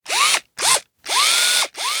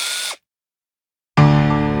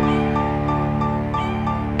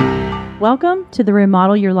Welcome to the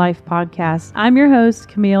Remodel Your Life podcast. I'm your host,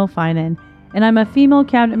 Camille Finan, and I'm a female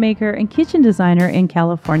cabinet maker and kitchen designer in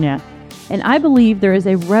California. And I believe there is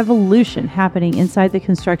a revolution happening inside the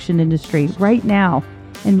construction industry right now,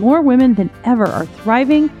 and more women than ever are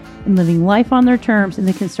thriving and living life on their terms in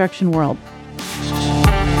the construction world.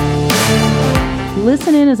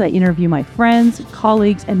 Listen in as I interview my friends,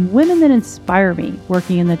 colleagues, and women that inspire me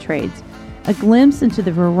working in the trades. A glimpse into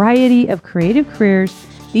the variety of creative careers,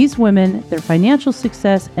 these women, their financial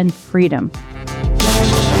success, and freedom.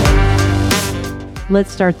 Let's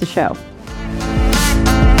start the show.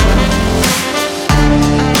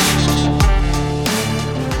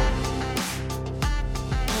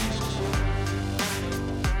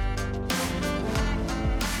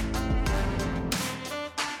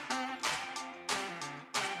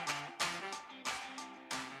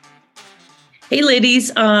 Hey,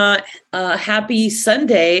 ladies. Happy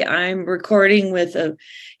Sunday. I'm recording with a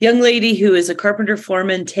young lady who is a carpenter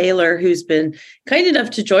foreman, Taylor, who's been kind enough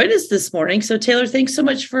to join us this morning. So, Taylor, thanks so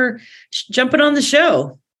much for jumping on the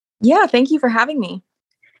show. Yeah, thank you for having me.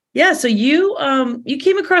 Yeah, so you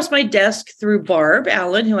came across my desk through Barb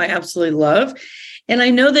Allen, who I absolutely love. And I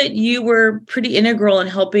know that you were pretty integral in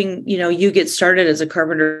helping, you get started as a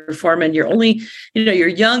carpenter foreman. You're only, you're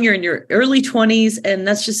young, you're in your early 20s, and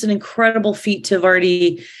that's just an incredible feat to have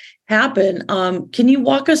already happened. Can you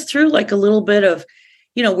walk us through like a little bit of,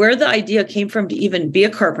 where the idea came from to even be a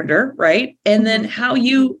carpenter, right? And then how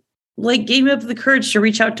you gave up the courage to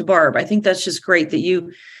reach out to Barb. I think that's just great that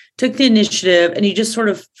you took the initiative and you just sort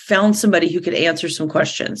of found somebody who could answer some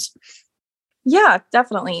questions. Yeah,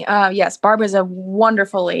 definitely. Yes, Barb is a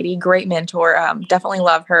wonderful lady, great mentor. Definitely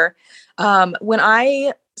love her. When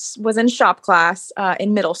I was in shop class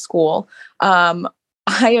in middle school,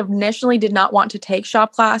 I initially did not want to take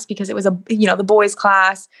shop class because it was the boys'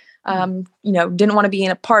 class. Didn't want to be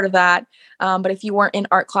in a part of that. But if you weren't in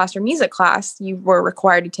art class or music class, you were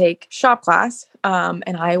required to take shop class.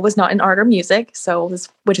 And I was not in art or music,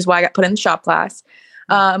 which is why I got put in shop class.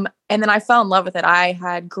 And then I fell in love with it. I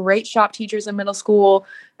had great shop teachers in middle school.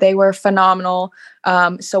 They were phenomenal.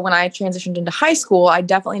 So when I transitioned into high school, I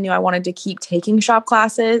definitely knew I wanted to keep taking shop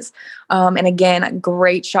classes. And again,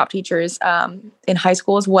 great shop teachers in high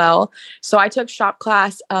school as well. So I took shop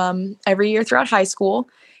class every year throughout high school.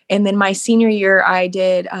 And then my senior year, I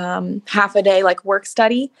did half a day work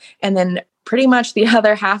study. And then pretty much the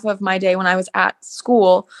other half of my day when I was at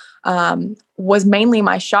school was mainly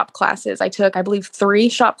my shop classes. I took, I believe, 3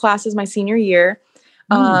 shop classes my senior year.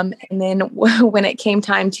 And then when it came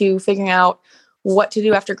time to figuring out what to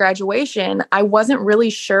do after graduation, I wasn't really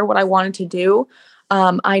sure what I wanted to do.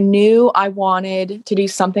 I knew I wanted to do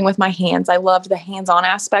something with my hands. I loved the hands-on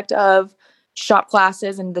aspect of shop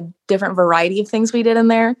classes and the different variety of things we did in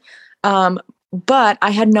there. But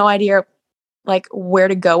I had no idea where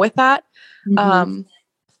to go with that. Mm-hmm.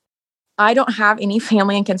 I don't have any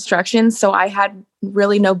family in construction, so I had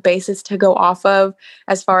really no basis to go off of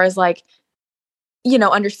as far as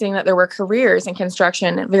understanding that there were careers in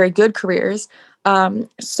construction, very good careers.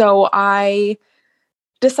 So I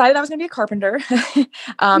decided I was going to be a carpenter.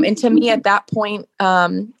 And to me at that point,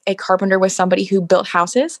 a carpenter was somebody who built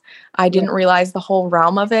houses. I didn't realize the whole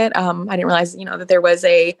realm of it. I didn't realize, that there was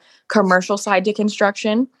a commercial side to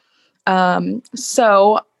construction.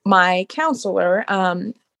 So my counselor,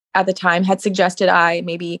 at the time had suggested I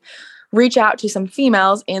maybe reach out to some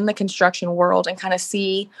females in the construction world and kind of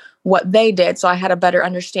see what they did. So I had a better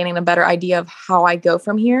understanding, a better idea of how I go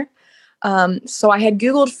from here. So I had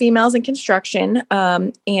Googled females in construction,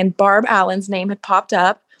 and Barb Allen's name had popped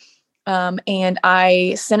up. And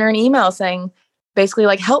I sent her an email saying,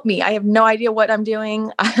 basically help me. I have no idea what I'm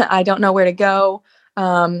doing. I don't know where to go.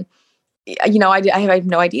 I have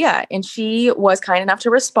no idea. And she was kind enough to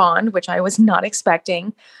respond, which I was not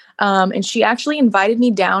expecting. And she actually invited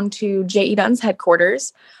me down to J.E. Dunn's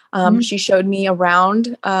headquarters. She showed me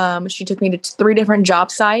around. She took me to 3 different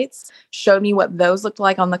job sites, showed me what those looked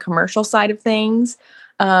like on the commercial side of things.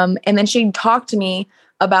 And then she talked to me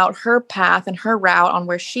about her path and her route on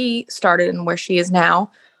where she started and where she is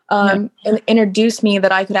now. And introduced me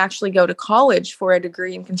that I could actually go to college for a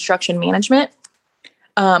degree in construction management.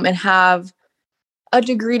 And have a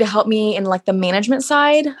degree to help me in the management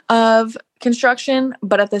side of construction.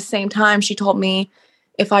 But at the same time, she told me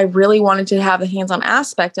if I really wanted to have the hands-on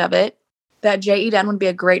aspect of it, that J.E. Dunn would be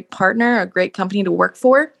a great partner, a great company to work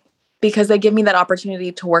for, because they give me that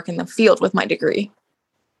opportunity to work in the field with my degree.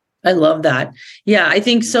 I love that. Yeah, I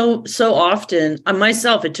think so often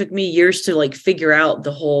myself, it took me years to figure out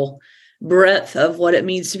the whole breadth of what it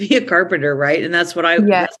means to be a carpenter, right? And that's what I'm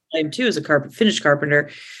too, as a finished carpenter.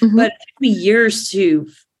 Mm-hmm. But it took me years to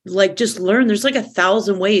like just learn there's like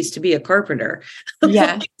 1,000 ways to be a carpenter.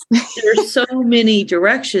 Yeah. There's so many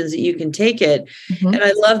directions that you can take it. Mhm. And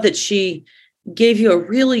I love that she gave you a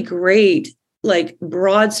really great, like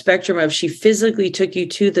broad spectrum of, she physically took you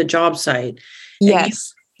to the job site.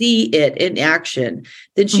 Yes. See it in action.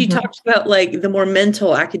 Then she talked about like the more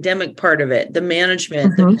mental academic part of it, the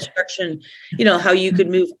management, the construction, how you could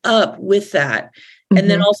move up with that. And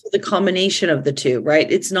then also the combination of the two, right?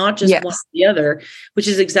 It's not just one or the other, which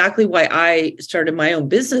is exactly why I started my own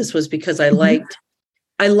business, was because I liked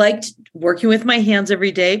working with my hands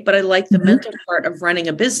every day, but I liked the mental part of running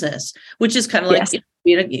a business, which is kind of like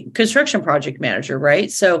being a construction project manager, right?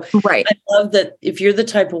 So I love that if you're the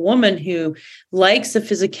type of woman who likes the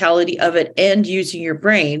physicality of it and using your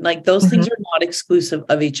brain, like those things are not exclusive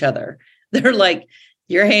of each other. They're like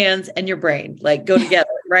your hands and your brain, like go together,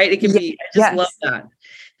 right? It can be, I just love that.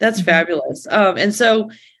 That's fabulous. And so,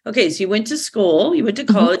 okay, so you went to school, you went to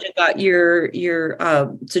college and got your,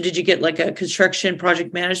 so did you get like a construction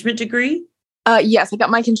project management degree? Yes, I got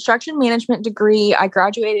my construction management degree. I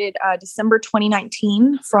graduated December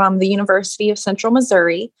 2019 from the University of Central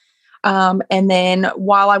Missouri. And then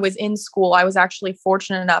while I was in school, I was actually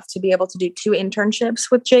fortunate enough to be able to do 2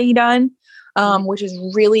 internships with J.E. Dunn, which is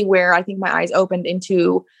really where I think my eyes opened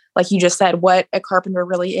into, like you just said, what a carpenter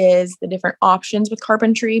really is, the different options with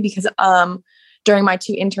carpentry. Because during my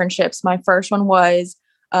 2 internships, my first one was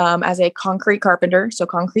as a concrete carpenter, so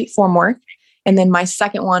concrete formwork. And then my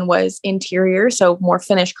second one was interior, so more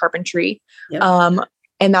finished carpentry. Yep.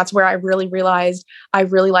 And that's where I really realized I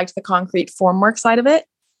really liked the concrete formwork side of it.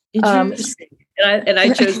 Interesting. And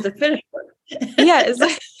I chose the finished work. Yes.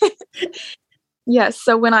 Yes.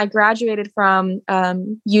 So when I graduated from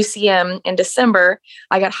UCM in December,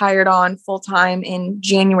 I got hired on full-time in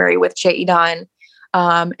January with J.E. Dunn.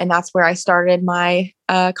 And that's where I started my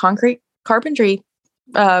concrete carpentry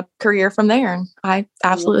career from there. And I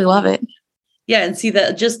absolutely love it. Yeah. And see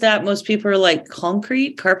that most people are like,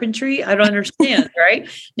 concrete carpentry. I don't understand. Right.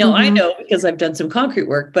 Now I know because I've done some concrete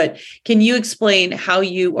work, but can you explain how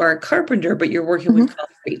you are a carpenter, but you're working with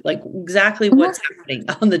concrete, like exactly what's happening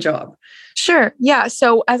on the job? Sure. Yeah.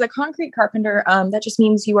 So as a concrete carpenter, that just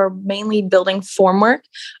means you are mainly building formwork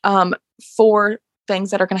for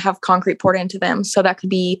things that are going to have concrete poured into them. So that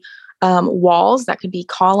could be walls, that could be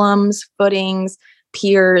columns, footings,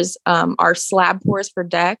 piers, our slab pours for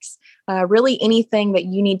decks. Really anything that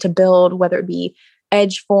you need to build, whether it be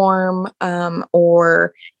edge form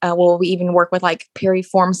or we even work with like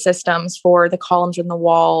peri-form systems for the columns and the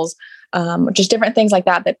walls, just different things like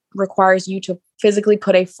that requires you to physically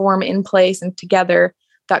put a form in place and together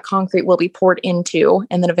that concrete will be poured into,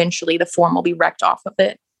 and then eventually the form will be wrecked off of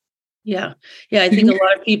it. Yeah. Yeah. I think a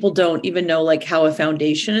lot of people don't even know like how a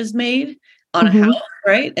foundation is made on a house,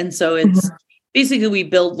 right? And so it's basically we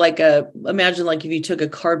build imagine like if you took a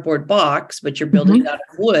cardboard box, but you're building it out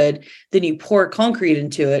of wood, then you pour concrete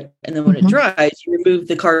into it. And then when it dries, you remove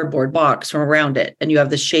the cardboard box from around it and you have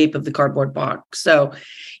the shape of the cardboard box. So,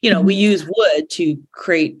 we use wood to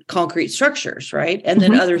create concrete structures, right? And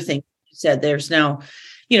then other things you said, there's now,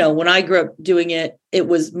 when I grew up doing it, it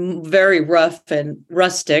was very rough and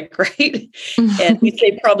rustic, right? And we'd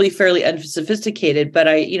say probably fairly unsophisticated, but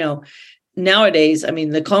nowadays, I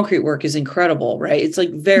mean, the concrete work is incredible, right? It's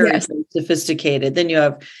like very sophisticated. Then you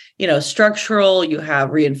have, structural, you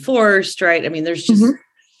have reinforced, right? I mean,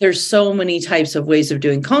 there's so many types of ways of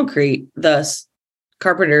doing concrete. Thus,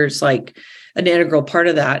 carpenter's like an integral part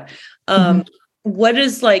of that.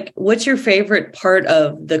 What's your favorite part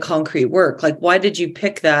of the concrete work? Like, why did you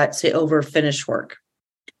pick that, say, over finished work?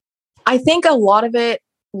 I think a lot of it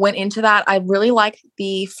went into that. I really like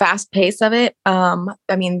the fast pace of it.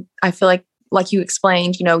 I mean, I feel like you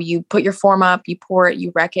explained, you put your form up, you pour it,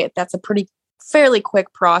 you wreck it. That's a fairly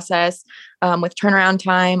quick process with turnaround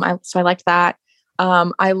time. So I liked that.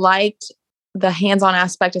 I liked the hands-on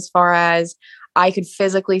aspect as far as I could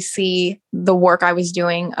physically see the work I was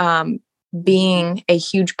doing being a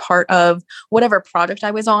huge part of whatever project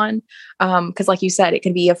I was on. Because like you said, it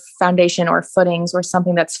could be a foundation or footings or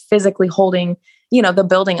something that's physically holding the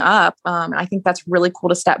building up. And I think that's really cool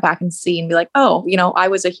to step back and see and be like, oh, I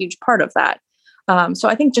was a huge part of that. So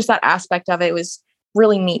I think just that aspect of it was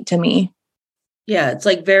really neat to me. Yeah. It's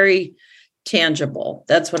like very tangible.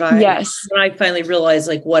 That's what when I finally realized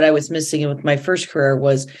like what I was missing with my first career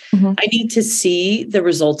was I need to see the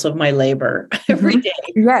results of my labor every day.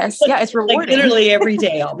 Yes. Yeah. It's rewarding. Like literally every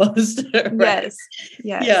day almost. Right? Yes.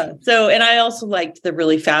 Yeah. So, and I also liked the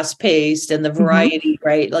really fast paced and the variety,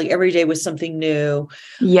 right? Like every day was something new.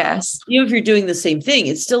 Yes. If you're doing the same thing,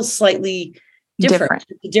 it's still slightly different.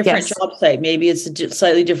 It's a different Yes. job site. Maybe it's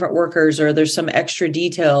slightly different workers, or there's some extra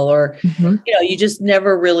detail, or you just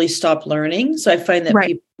never really stop learning. So I find that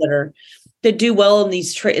people that do well in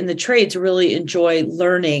these in the trades really enjoy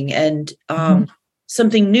learning and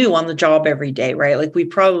something new on the job every day, right? Like we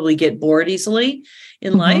probably get bored easily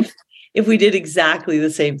in life if we did exactly the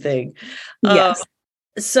same thing. Yes.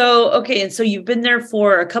 So okay, and so you've been there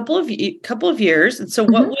for a couple of years, and so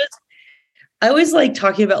what was? I always like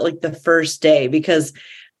talking about like the first day, because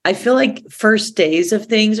I feel like first days of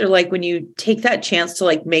things are like when you take that chance to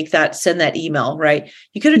like send that email, right?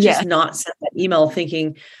 You could have just not sent that email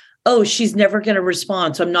thinking, oh, she's never going to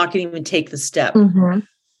respond, so I'm not going to even take the step.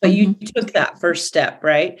 But you took that first step,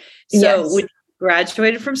 right? So when you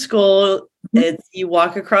graduated from school, you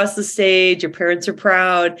walk across the stage, your parents are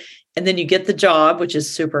proud, and then you get the job, which is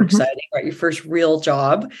super exciting, right? Your first real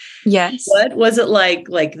job. Yes. What was it like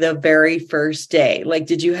the very first day? Like,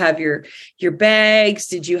 did you have your bags?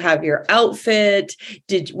 Did you have your outfit?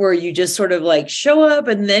 Were you just sort of like show up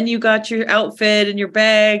and then you got your outfit and your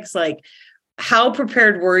bags? Like, how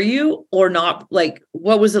prepared were you or not? Like,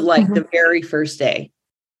 what was it like the very first day?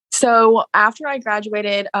 So after I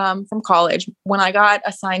graduated from college, when I got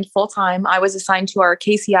assigned full-time, I was assigned to our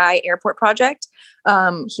KCI airport project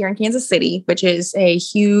here in Kansas City, which is a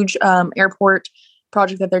huge airport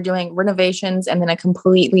project that they're doing renovations and then a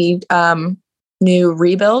completely new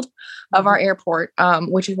rebuild of our airport,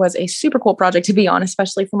 which was a super cool project, to be honest,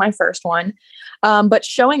 especially for my first one. But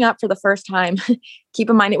showing up for the first time,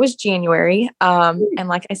 keep in mind, it was January. And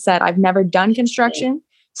like I said, I've never done construction.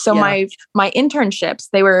 So my internships,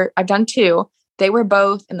 I've done 2. They were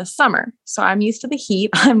both in the summer. So I'm used to the heat.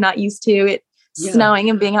 I'm not used to it snowing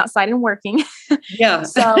and being outside and working.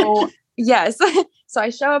 So yes. So I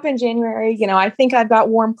show up in January, I think I've got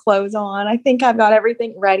warm clothes on. I think I've got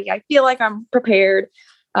everything ready. I feel like I'm prepared.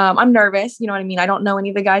 I'm nervous. You know what I mean? I don't know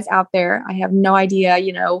any of the guys out there. I have no idea,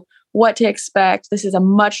 what to expect. This is a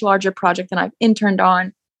much larger project than I've interned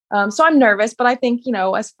on. So I'm nervous, but I think,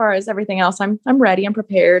 as far as everything else, I'm ready, I'm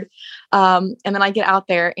prepared. And then I get out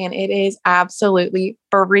there and it is absolutely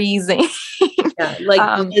freezing.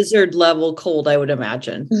 Like blizzard level cold, I would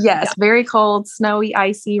imagine. Yes. Very cold, snowy,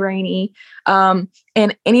 icy, rainy. And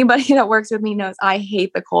anybody that works with me knows I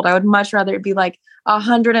hate the cold. I would much rather it be like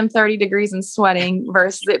 130 degrees and sweating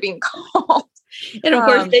versus it being cold. And of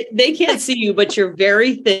course they can't see you, but you're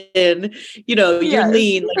very thin, you're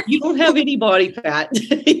lean, like you don't have any body fat.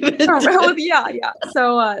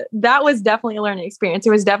 So that was definitely a learning experience.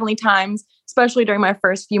 There was definitely times, especially during my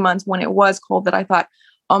first few months when it was cold, that I thought,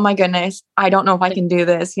 oh my goodness, I don't know if I can do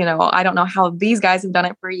this. I don't know how these guys have done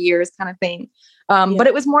it for years kind of thing. But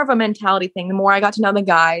it was more of a mentality thing. The more I got to know the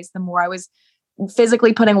guys, the more I was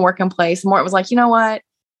physically putting work in place, the more it was like, you know what?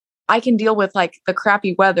 I can deal with like the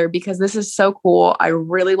crappy weather because this is so cool. I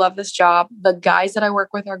really love this job. The guys that I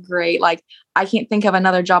work with are great. Like I can't think of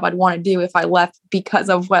another job I'd want to do if I left because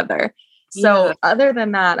of weather. So other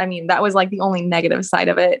than that, I mean, that was like the only negative side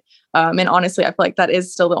of it. And honestly, I feel like that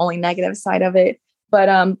is still the only negative side of it.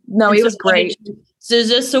 But no, it was great. So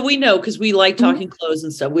just so we know, because we like talking clothes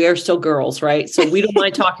and stuff, we are still girls, right? So we don't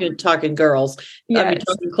mind talking girls.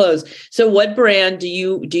 Talking clothes. So what brand do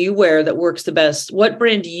you wear that works the best? What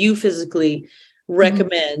brand do you physically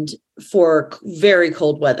recommend for very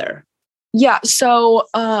cold weather? Yeah. So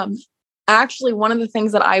actually, one of the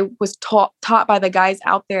things that I was taught by the guys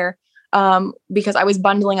out there, because I was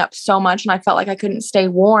bundling up so much and I felt like I couldn't stay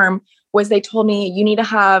warm, was they told me you need to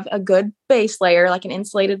have a good base layer, like an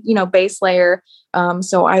insulated, base layer.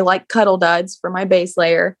 So I like Cuddle Duds for my base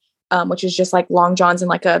layer, which is just like long johns and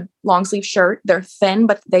like a long sleeve shirt. They're thin,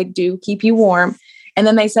 but they do keep you warm. And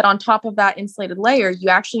then they said on top of that insulated layer, you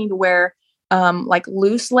actually need to wear like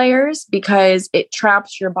loose layers because it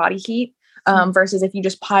traps your body heat. Versus if you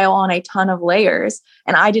just pile on a ton of layers.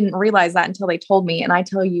 And I didn't realize that until they told me. And I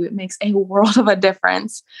tell you, it makes a world of a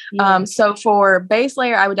difference. So for base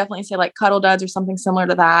layer, I would definitely say like Cuddle Duds or something similar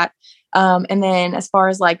to that. And then as far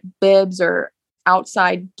as like bibs or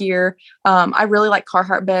outside gear, I really like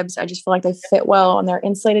Carhartt bibs. I just feel like they fit well and they're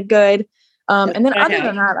insulated good. And then other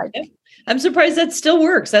than that, I'm surprised that still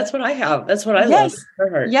works. That's what I have. That's what I love.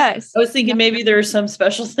 Yes. I was thinking maybe there's some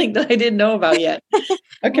special thing that I didn't know about yet.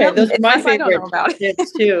 Okay. Those are my favorite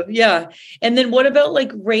tips too. Yeah. And then what about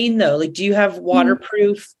like rain though? Like, do you have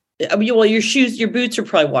waterproof? I mean, well, your boots are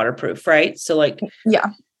probably waterproof, right? So like,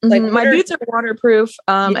 like my boots are waterproof.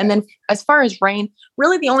 And then as far as rain,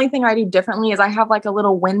 really the only thing I do differently is I have like a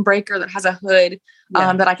little windbreaker that has a hood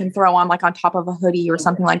that I can throw on like on top of a hoodie or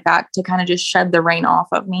something like that to kind of just shed the rain off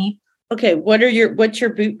of me. Okay. What's your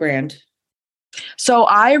boot brand? So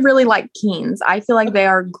I really like Keens. I feel like they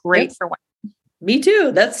are great for women. Me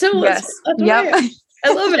too. That's so, Yes. that's Yep. why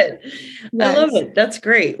I love it. I love it. That's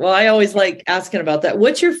great. Well, I always like asking about that.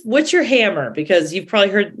 What's your hammer? Because you've probably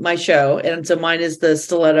heard my show, and so mine is the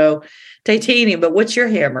Stiletto Titanium, but what's your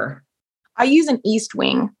hammer? I use an East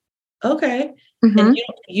Wing. Okay. Mm-hmm. And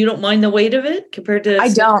you don't mind the weight of it compared to? I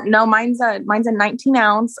don't. No, mine's a 19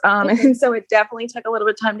 ounce. Okay. And so it definitely took a little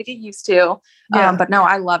bit of time to get used to. Yeah. But no,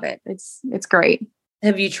 I love it. It's great.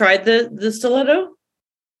 Have you tried the Stiletto?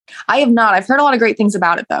 I have not. I've heard a lot of great things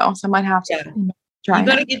about it though. So I might have to try. You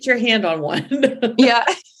got to get your hand on one. Yeah.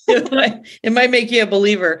 It might make you a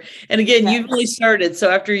believer. And again, you've only started. So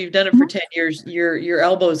after you've done it for 10 years, your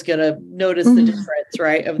elbow is going to notice the difference,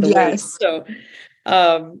 right? Of the weight. So,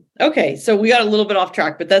 okay. So we got a little bit off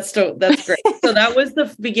track, but that's great. So that was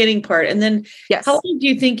the beginning part. And then how long do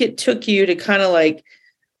you think it took you to kind of like,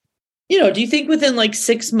 do you think within like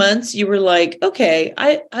 6 months you were like, okay,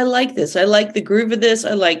 I like this. I like the groove of this.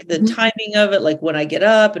 I like the timing of it. Like when I get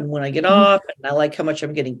up and when I get off, and I like how much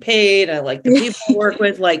I'm getting paid. I like the people I work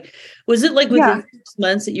with. Like, was it like within 6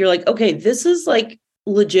 months that you're like, okay, this is like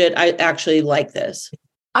legit. I actually like this.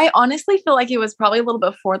 I honestly feel like it was probably a little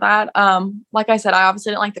bit before that. Like I said, I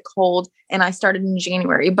obviously didn't like the cold and I started in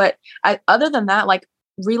January, but other than that, like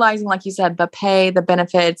realizing, like you said, the pay, the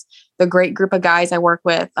benefits, the great group of guys I work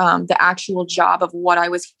with, the actual job of what I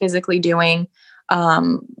was physically doing,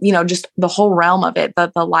 just the whole realm of it,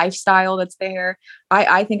 the lifestyle that's there.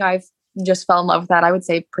 I think I've just fell in love with that. I would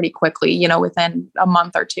say pretty quickly, within a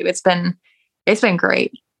month or two. It's been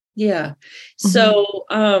great. Yeah. So,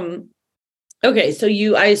 okay. So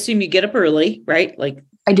I assume you get up early, right? Like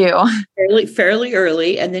I do fairly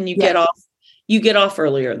early, and then you get off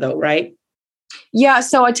earlier though, right? Yeah.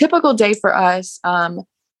 So a typical day for us,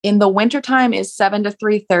 in the wintertime is 7 to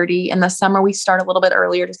 3:30. In the summer, we start a little bit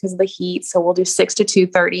earlier just because of the heat. So we'll do 6 to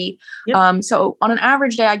 2:30. Yep. So on an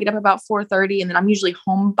average day, I get up about 4:30, and then I'm usually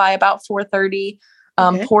home by about 4:30.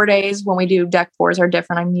 Pour days when we do deck pours are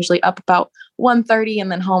different. I'm usually up about 1:30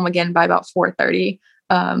 and then home again by about 4:30.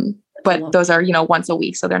 But those are, once a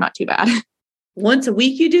week. So they're not too bad. Once a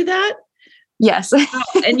week you do that? Yes. Wow.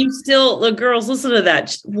 And you still, the girls, listen to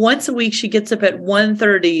that. Once a week, she gets up at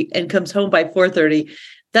 1:30 and comes home by 4:30.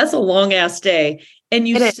 That's a long ass day. And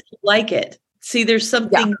you still like it. See, there's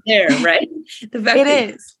something there, right? The fact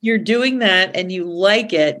that you're doing that and you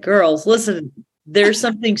like it, girls, listen, there's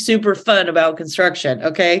something super fun about construction.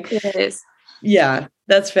 Okay. It is. Yeah,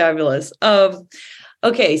 that's fabulous.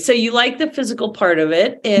 Okay. So you like the physical part of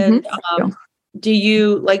it. And, do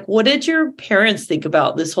you like, what did your parents think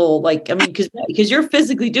about this whole, because you're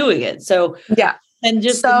physically doing it. So, and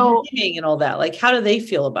just the gaming and all that, like, how do they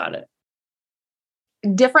feel about it?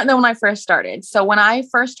 Different than when I first started. So when I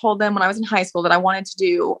first told them when I was in high school that I wanted to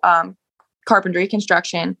do, carpentry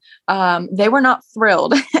construction, they were not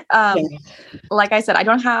thrilled. Like I said, I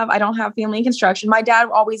don't have family in construction. My dad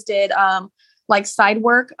always did, like side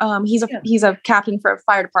work. He's a captain for a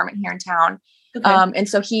fire department here in town. Okay. And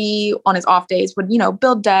so he, on his off days, would,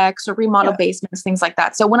 build decks or remodel basements, things like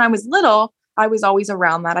that. So when I was little, I was always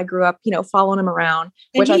around that. I grew up, following him around,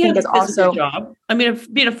 which I think is also job. I mean,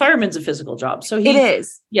 being a fireman's a physical job. So it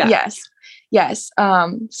is. Yeah. Yes.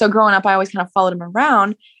 So growing up, I always kind of followed him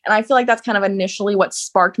around, and I feel like that's kind of initially what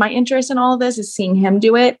sparked my interest in all of this, is seeing him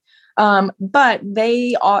do it. But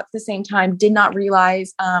they all at the same time did not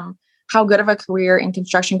realize, how good of a career in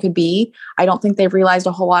construction could be. I don't think they've realized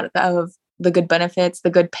a whole lot of the good benefits, the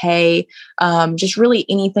good pay, just really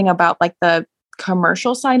anything about like the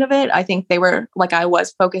commercial side of it. I think they were, like I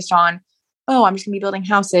was, focused on, I'm just gonna be building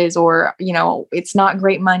houses, or, it's not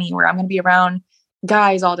great money, or I'm going to be around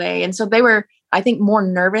guys all day. And so they were, I think, more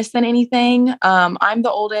nervous than anything. I'm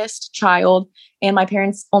the oldest child and my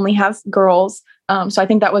parents only have girls. So I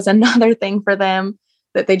think that was another thing for them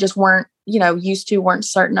that they just weren't, used to, weren't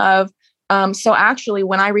certain of. So actually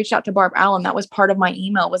when I reached out to Barb Allen, that was part of my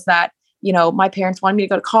email, was that, my parents wanted me to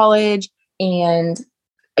go to college, and,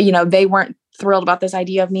 they weren't thrilled about this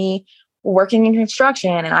idea of me working in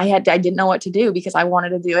construction. And I didn't know what to do because I wanted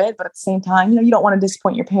to do it. But at the same time, you don't want to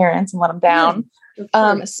disappoint your parents and let them down.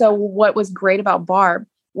 So what was great about Barb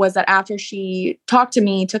was that after she talked to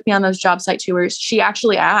me, took me on those job site tours, she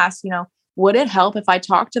actually asked, would it help if I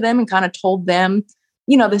talked to them and kind of told them,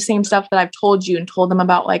 the same stuff that I've told you, and told them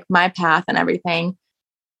about like my path and everything.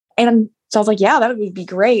 And so I was like, yeah, that would be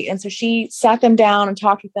great. And so she sat them down and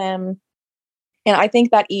talked with them. And I think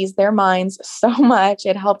that eased their minds so much.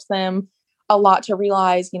 It helped them a lot to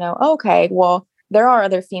realize, okay, well, there are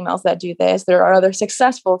other females that do this. There are other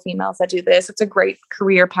successful females that do this. It's a great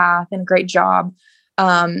career path and a great job.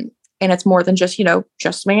 And it's more than just,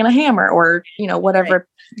 just swinging a hammer or, whatever,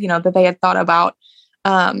 that they had thought about.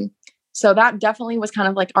 So that definitely was kind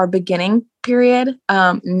of like our beginning period.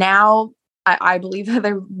 Now I believe that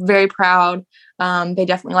they're very proud. They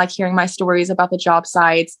definitely like hearing my stories about the job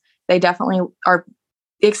sites. They definitely are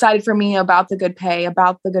excited for me about the good pay,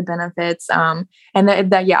 about the good benefits. And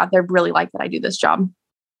that, they're really like that I do this job.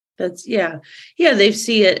 That's they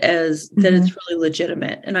see it as that it's really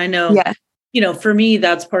legitimate. And I know, for me,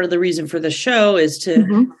 that's part of the reason for the show is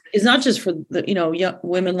not just for the, young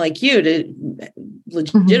women like you to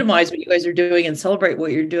legitimize what you guys are doing and celebrate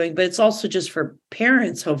what you're doing, but it's also just for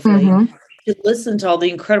parents, hopefully, to listen to all the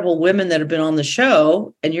incredible women that have been on the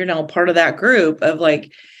show. And you're now part of that group of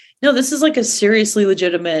like, no, this is like a seriously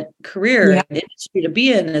legitimate career and industry to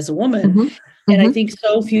be in as a woman. And I think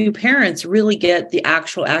so few parents really get the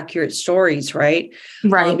actual accurate stories, right?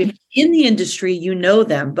 Right. If in the industry, you know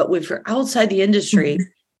them, but if you're outside the industry,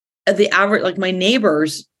 the average, like my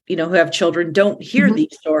neighbors, who have children don't hear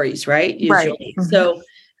these stories, right? Usually. Right. So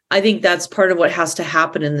I think that's part of what has to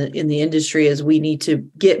happen in the industry is we need to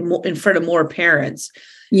get more in front of more parents.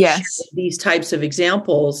 Yes. These types of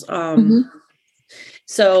examples.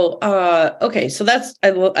 So, okay. So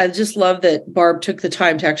I just love that Barb took the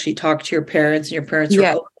time to actually talk to your parents and your parents were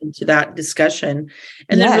open to that discussion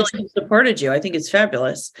and then really supported you. I think it's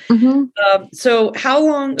fabulous. So how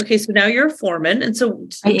long, so now you're a foreman. And so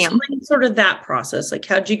explain sort of that process. Like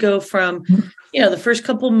how'd you go from, the first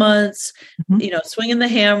couple months, swinging the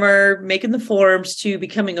hammer, making the forms to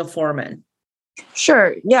becoming a foreman?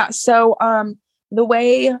 Sure. Yeah. So, the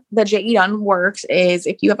way that JE Dunn works is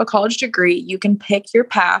if you have a college degree, you can pick your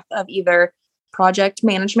path of either project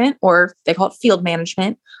management or they call it field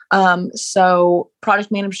management. So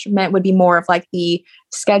project management would be more of like the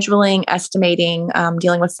scheduling, estimating,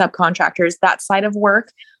 dealing with subcontractors, that side of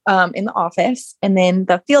work in the office. And then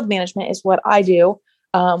the field management is what I do,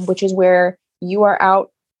 which is where you are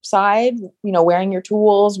outside, wearing your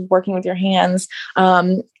tools, working with your hands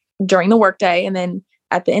during the workday. And then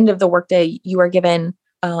at the end of the workday, you are given,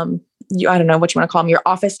 I don't know what you want to call them, your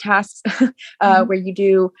office tasks, where you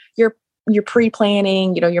do your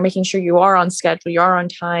pre-planning, you're making sure you are on schedule, you are on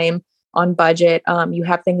time, on budget, you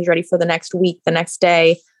have things ready for the next week, the next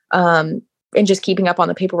day, and just keeping up on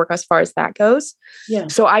the paperwork as far as that goes. Yeah.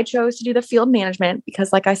 So I chose to do the field management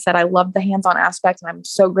because, like I said, I love the hands-on aspect, and I'm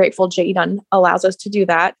so grateful JE Dunn allows us to do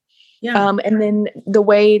that. Yeah. And then the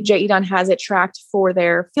way JE Dunn has it tracked for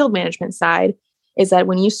their field management side is that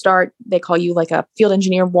when you start, they call you like a field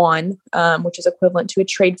engineer 1, which is equivalent to a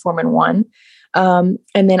trade foreman 1. And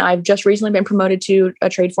then I've just recently been promoted to a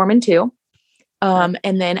trade foreman 2. And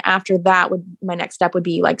then after that, my next step would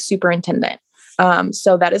be like superintendent.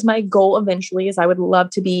 So that is my goal eventually, is I would love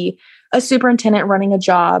to be a superintendent running a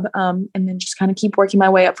job, and then just kind of keep working my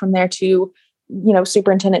way up from there to,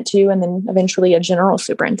 superintendent 2, and then eventually a general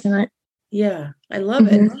superintendent. Yeah, I love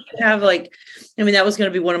it. You have that was going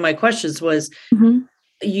to be one of my questions was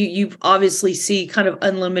you obviously see kind of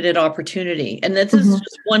unlimited opportunity, and this is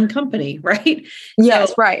just one company, right?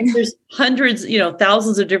 Yes, right. There's hundreds,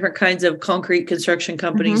 thousands of different kinds of concrete construction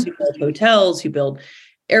companies who build hotels, who build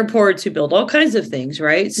airports, who build all kinds of things,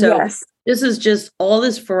 right? So this is just all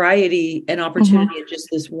this variety and opportunity in just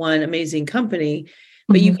this one amazing company.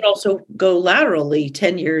 But you could also go laterally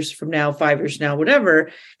 10 years from now, 5 years from now,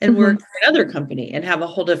 whatever, and work for another company and have a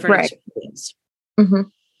whole different experience.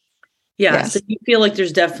 Yeah. Yes. So you feel like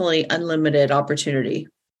there's definitely unlimited opportunity.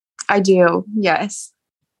 I do. Yes.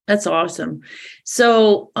 That's awesome.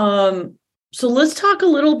 So, so let's talk a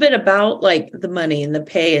little bit about like the money and the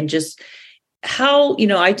pay and just how,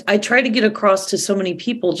 I try to get across to so many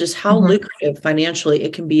people just how lucrative financially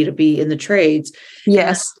it can be to be in the trades.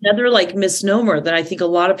 Yes. Another like misnomer that I think a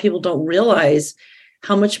lot of people don't realize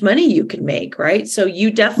how much money you can make, right? So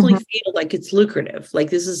you definitely feel like it's lucrative.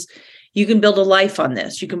 Like you can build a life on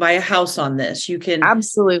this. You can buy a house on this. You can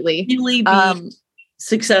absolutely really be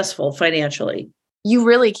successful financially. You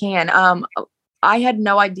really can. I had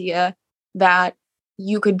no idea that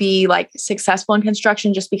you could be like successful in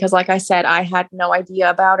construction just because, like I said, I had no idea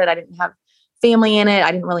about it. I didn't have family in it. I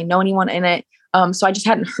didn't really know anyone in it. So I just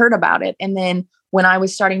hadn't heard about it. And then when I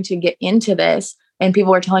was starting to get into this and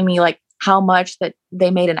people were telling me like how much that they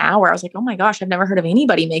made an hour, I was like, oh my gosh, I've never heard of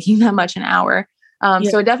anybody making that much an hour.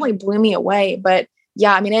 So it definitely blew me away. But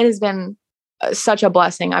yeah, I mean, it has been such a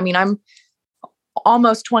blessing. I mean, I'm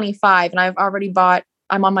almost 25 and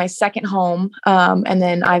I'm on my second home. And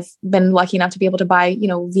then I've been lucky enough to be able to buy,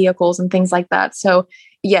 vehicles and things like that. So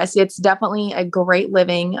yes, it's definitely a great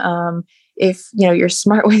living. If, you're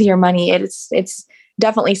smart with your money, it's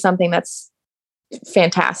definitely something that's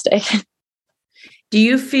fantastic. Do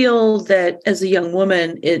you feel that as a young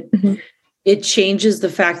woman, it changes the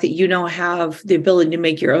fact that you now have the ability to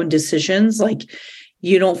make your own decisions. Like,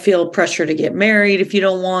 you don't feel pressure to get married if you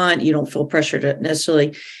don't want. You don't feel pressure to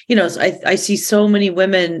necessarily, I see so many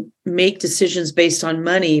women make decisions based on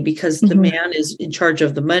money because the man is in charge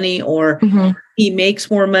of the money, or he makes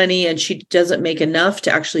more money and she doesn't make enough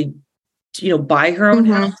to actually, buy her own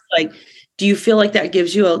house. Like, do you feel like that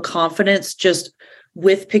gives you a confidence just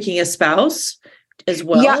with picking a spouse as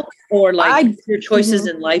well? Yeah, or like your choices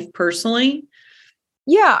in life personally?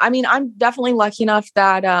 Yeah. I mean, I'm definitely lucky enough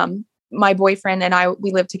that, my boyfriend and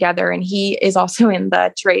we live together, and he is also in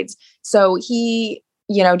the trades. So he,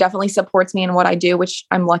 definitely supports me in what I do, which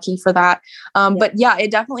I'm lucky for that. But yeah,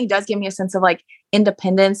 it definitely does give me a sense of like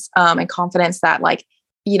independence, and confidence that like,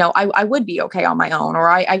 I would be okay on my own,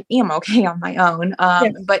 or I am okay on my own.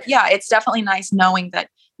 But yeah, it's definitely nice knowing that,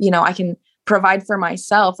 I can provide for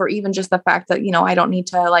myself, or even just the fact that, I don't need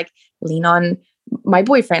to like lean on my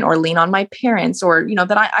boyfriend or lean on my parents, or,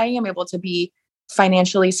 that I am able to be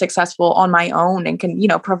financially successful on my own and can,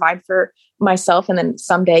 provide for myself. And then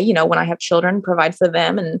someday, when I have children, provide for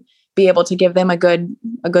them and be able to give them a good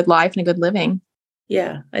life and a good living.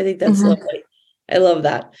 Yeah. I think that's lovely. I love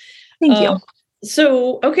that. Thank you.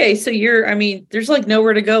 So, okay. So there's like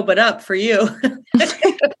nowhere to go but up for you.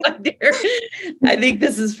 I think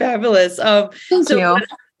this is fabulous. Thank you.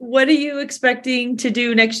 What are you expecting to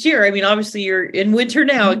do next year? I mean, obviously you're in winter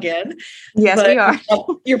now again. Yes, we are.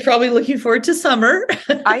 You're probably looking forward to summer.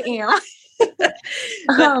 I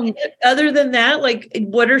am. Other than that, like,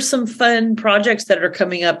 what are some fun projects that are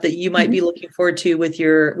coming up that you might be looking forward to with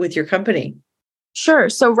your company? Sure.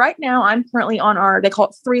 So right now I'm currently on they call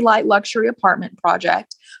it 3 Light Luxury Apartment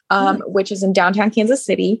Project, which is in downtown Kansas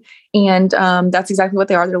City. And that's exactly what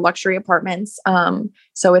they are. They're luxury apartments.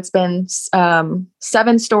 So it's been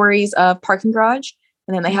 7 stories of parking garage.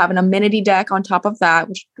 And then they have an amenity deck on top of that,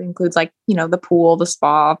 which includes like, the pool, the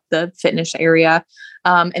spa, the fitness area.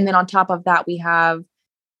 And then on top of that, we have,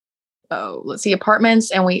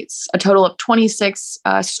 apartments, and it's a total of 26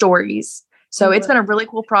 stories. So it's been a really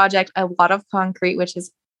cool project, a lot of concrete, which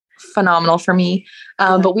is phenomenal for me.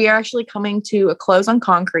 But we are actually coming to a close on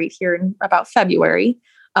concrete here in about February.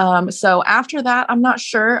 So after that, I'm not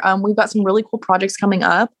sure. We've got some really cool projects coming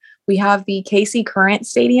up. We have the KC Current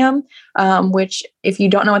Stadium, which, if you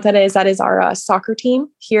don't know what that is our soccer team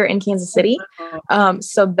here in Kansas City.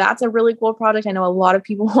 So that's a really cool project. I know a lot of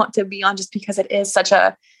people want to be on just because it is such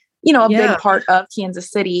a, big part of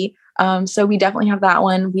Kansas City. So we definitely have that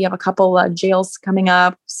one. We have a couple jails coming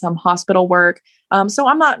up, some hospital work. So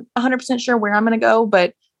I'm not 100% sure where I'm going to go,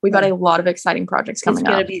 but we've got a lot of exciting projects coming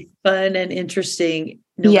up. It's going to be fun and interesting.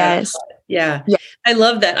 Yes. Yeah. I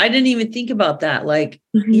love that. I didn't even think about that. Like,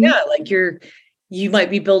 like you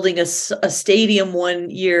might be building a stadium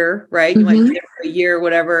one year, right? You might be there for a year or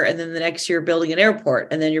whatever. And then the next year building an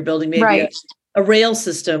airport, and then you're building maybe a rail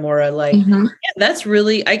system, or that's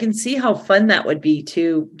really, I can see how fun that would be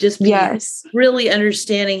to just be really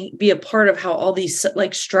understanding, be a part of how all these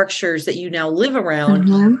like structures that you now live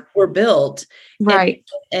around were built. Right.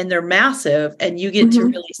 And they're massive, and you get to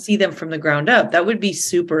really see them from the ground up. That would be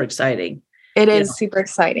super exciting. It is super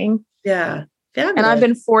exciting. Yeah. Fabulous. And I've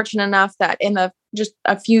been fortunate enough that in just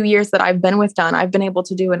a few years that I've been with Dunn, I've been able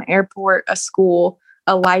to do an airport, a school,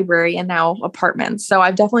 a library, and now apartments. So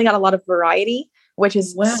I've definitely got a lot of variety, which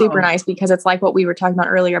is super nice, because it's like what we were talking about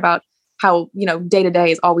earlier about how, day to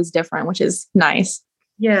day is always different, which is nice.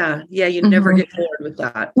 Yeah. Yeah. You never get bored with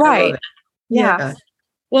that. Right. Yeah.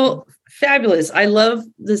 Well, fabulous. I love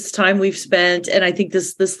this time we've spent. And I think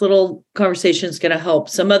this little conversation is going to help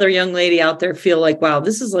some other young lady out there feel like, wow,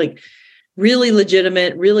 this is like really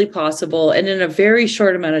legitimate, really possible, and in a very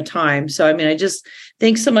short amount of time. So, I mean, I just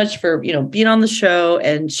thanks so much for, being on the show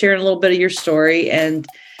and sharing a little bit of your story. And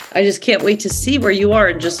I just can't wait to see where you are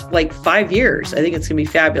in just like 5 years. I think it's going to be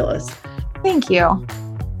fabulous. Thank you.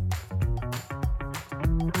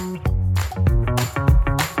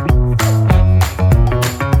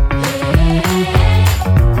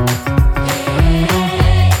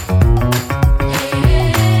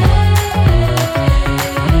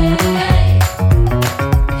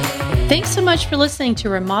 Thanks so much for listening to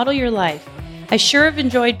Remodel Your Life. I sure have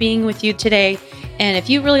enjoyed being with you today. And if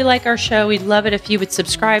you really like our show, we'd love it if you would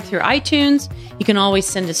subscribe through iTunes. You can always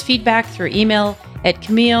send us feedback through email at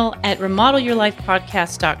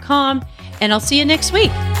Camille@remodelyourlifepodcast.com. And I'll see you next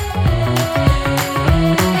week.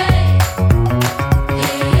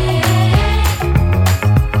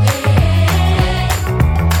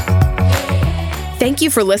 Thank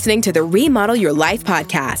you for listening to the Remodel Your Life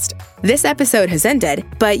podcast. This episode has ended,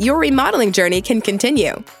 but your remodeling journey can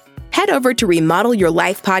continue. Head over to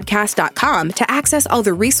remodelyourlifepodcast.com to access all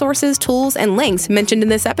the resources, tools, and links mentioned in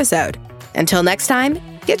this episode. Until next time,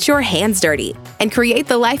 get your hands dirty and create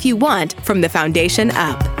the life you want from the foundation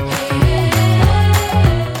up.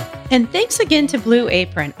 And thanks again to Blue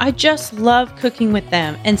Apron. I just love cooking with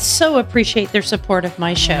them and so appreciate their support of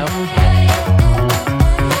my show.